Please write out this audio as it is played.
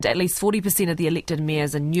At least 40% of the elected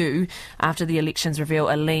mayors are new after the elections reveal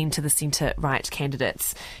a lean to the centre-right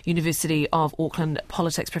candidates. University of Auckland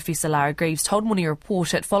politics professor Lara Greaves told Morning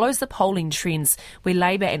Report it follows the polling trends where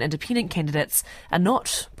Labour and independent candidates are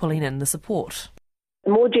not pulling in the support.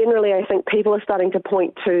 More generally, I think people are starting to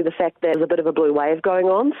point to the fact that there's a bit of a blue wave going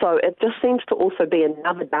on. So it just seems to also be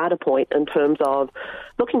another data point in terms of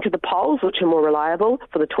looking to the polls, which are more reliable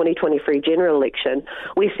for the 2023 general election.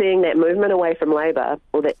 We're seeing that movement away from Labour,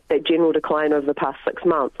 or that general decline over the past 6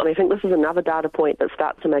 months. And I think this is another data point that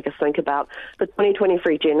starts to make us think about the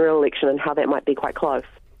 2023 general election and how that might be quite close.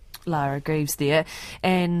 Lara Greaves there.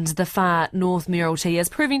 And the far north mayoralty is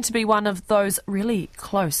proving to be one of those really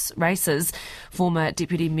close races. Former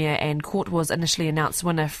Deputy Mayor Anne Court was initially announced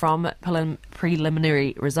winner from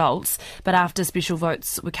preliminary results, but after special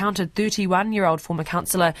votes were counted, 31-year-old former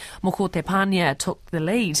councillor Moko Te Pānia took the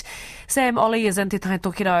lead. Sam Ollie is in Te Tai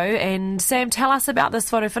Tokiro, and Sam, tell us about this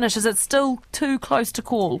photo finish. Is it still too close to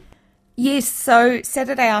call? Yes, so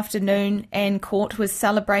Saturday afternoon, Anne Court was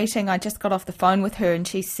celebrating. I just got off the phone with her and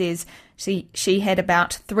she says she had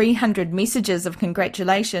about 300 messages of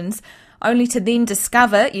congratulations, only to then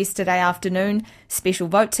discover yesterday afternoon special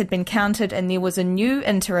votes had been counted and there was a new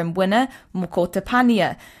interim winner, Moko Te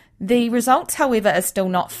Pānia. The results, however, are still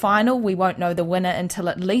not final. We won't know the winner until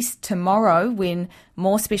at least tomorrow when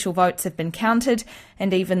more special votes have been counted.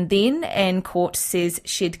 And even then, Anne Court says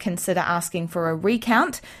she'd consider asking for a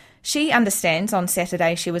recount. She understands on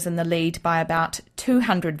Saturday she was in the lead by about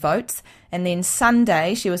 200 votes, and then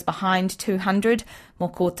Sunday she was behind 200.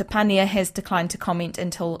 Moko Te Pānia has declined to comment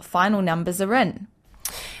until final numbers are in.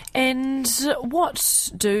 And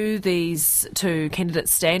what do these two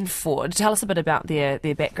candidates stand for? Tell us a bit about their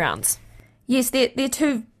backgrounds. Yes, they're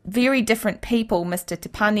two very different people. Mr. Te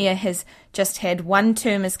Pānia has just had one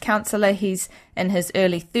term as councillor. He's in his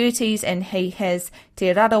early 30s and he has Te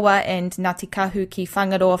Rarawa and Ngāti Kahu ki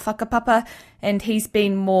Whangaroa Whakapapa, and he's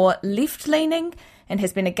been more left-leaning and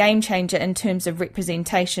has been a game changer in terms of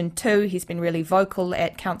representation too. He's been really vocal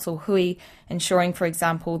at Council Hui, ensuring, for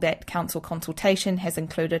example, that council consultation has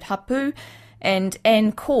included hapu. And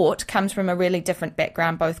Anne Court comes from a really different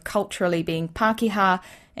background, both culturally being Pākehā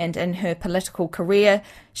and in her political career.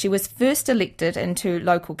 She was first elected into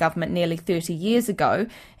local government nearly 30 years ago,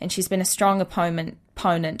 and she's been a strong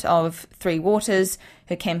opponent of Three Waters.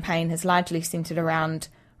 Her campaign has largely centred around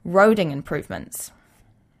roading improvements.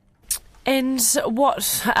 And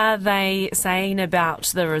what are they saying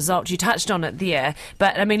about the result? You touched on it there,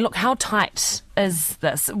 but I mean, look, how tight is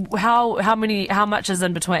this? How much is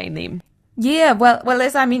in between them? Yeah, well,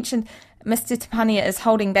 as I mentioned, Mr. Te Pānia is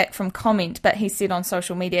holding back from comment, but he said on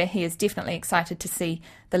social media he is definitely excited to see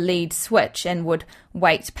the lead switch and would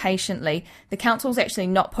wait patiently. The council's actually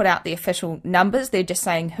not put out the official numbers. They're just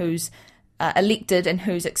saying who's elected and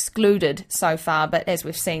who's excluded so far, but as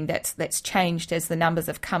we've seen, that's changed as the numbers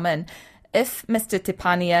have come in. If Mr. Te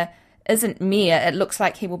Pānia isn't mayor, it looks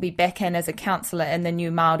like he will be back in as a councillor in the new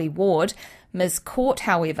Māori ward. Ms. Court,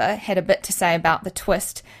 however, had a bit to say about the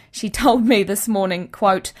twist. She told me this morning,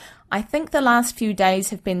 quote, "I think the last few days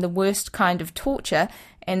have been the worst kind of torture,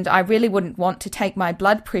 and I really wouldn't want to take my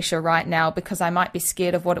blood pressure right now because I might be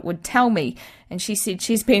scared of what it would tell me." And she said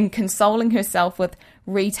she's been consoling herself with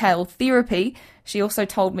retail therapy. She also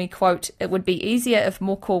told me, quote, "It would be easier if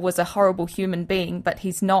Moko was a horrible human being, but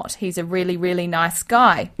he's not. He's a really, really nice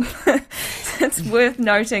guy." It's worth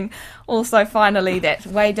noting also finally that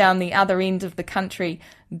way down the other end of the country,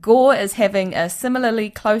 Gore is having a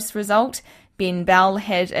similarly close result. Ben Bell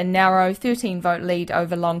had a narrow 13-vote lead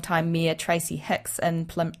over long-time Mayor Tracy Hicks in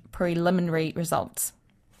preliminary results.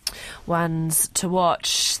 Ones to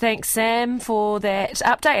watch. Thanks, Sam, for that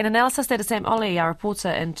update and analysis. That is Sam Ollie, our reporter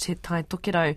in Te Tai Tokiro.